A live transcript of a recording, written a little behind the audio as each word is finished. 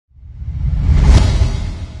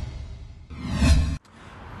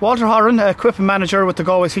Walter Holleran, equipment manager with the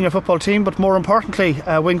Galway senior football team, but more importantly,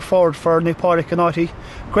 wing forward for Nípoireachtaí United.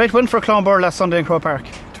 Great win for Clonbur last Sunday in Croke Park.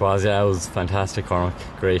 It was, yeah, it was fantastic, Cormac.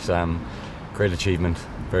 Great achievement.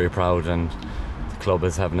 Very proud, and the club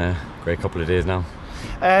is having a great couple of days now.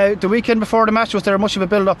 The weekend before the match, was there much of a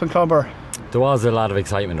build-up in Clonbur? There was a lot of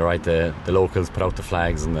excitement, right? The locals put out the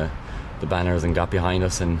flags and the banners and got behind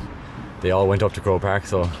us, and they all went up to Croke Park,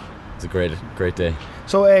 so it was a great day.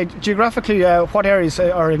 So geographically, what areas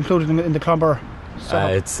are included in the Clonbur?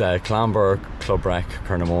 It's Clonbur, Clubrack,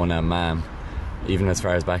 Kernamona and Mam, even as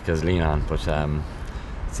far as back as Leanon, but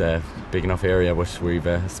it's a big enough area, but we've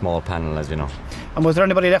a small panel, as you know. And was there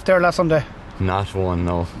anybody left there last Sunday? Not one,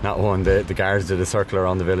 no, not one. The guards did a circle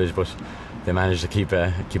around the village, but they managed to keep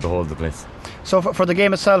a hold of the place. So for the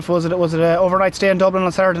game itself, was it an overnight stay in Dublin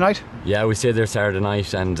on Saturday night? Yeah, we stayed there Saturday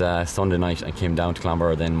night and Sunday night, and came down to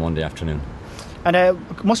Clonbur then Monday afternoon. And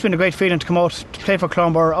it must have been a great feeling to come out to play for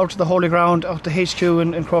Clonbur, out to the Holy Ground, out to HQ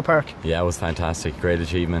in Croke Park. Yeah, it was fantastic, great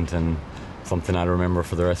achievement, and something I'll remember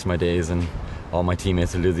for the rest of my days, and all my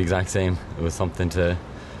teammates will do the exact same. It was something to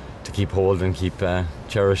keep hold and keep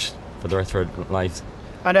cherished for the rest of our lives.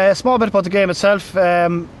 And a small bit about the game itself.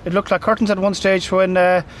 It looked like curtains at one stage when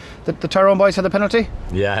the Tyrone boys had the penalty.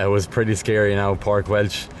 Yeah, it was pretty scary now. Pádraig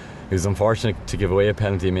Welch, he was unfortunate to give away a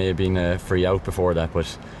penalty. It may have been a free out before that,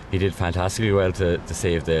 but he did fantastically well to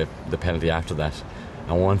save the penalty after that.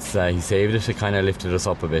 And once he saved it, it kind of lifted us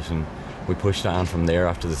up a bit, and we pushed on from there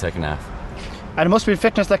after the second half. And it must be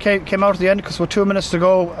fitness that came out at the end, because with 2 minutes to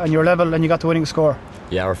go and you're level and you got the winning score.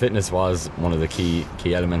 Yeah, our fitness was one of the key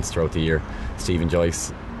elements throughout the year. Stephen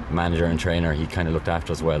Joyce, manager and trainer, he kind of looked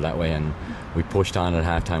after us well that way, and we pushed on at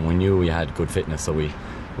half time. We knew we had good fitness, so we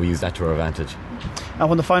used that to our advantage. And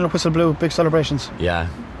when the final whistle blew, big celebrations. Yeah,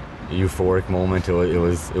 a euphoric moment. It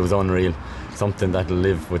was unreal, something that'll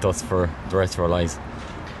live with us for the rest of our lives.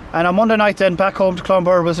 And on Monday night then, back home to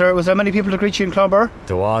Clonbur, was there many people to greet you in Clonbur?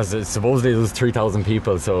 There was. Supposedly there was 3,000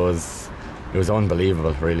 people, so it was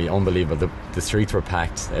unbelievable, really unbelievable. The streets were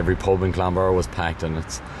packed. Every pub in Clonbur was packed, and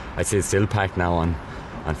I'd say it's still packed now on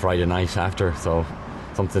Friday night after, so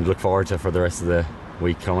something to look forward to for the rest of the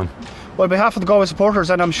week coming. Well, on behalf of the Galway supporters,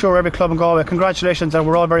 and I'm sure every club in Galway, congratulations, and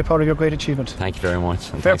we're all very proud of your great achievement. Thank you very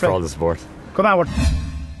much, and Fair thanks play. for all the support. Come on,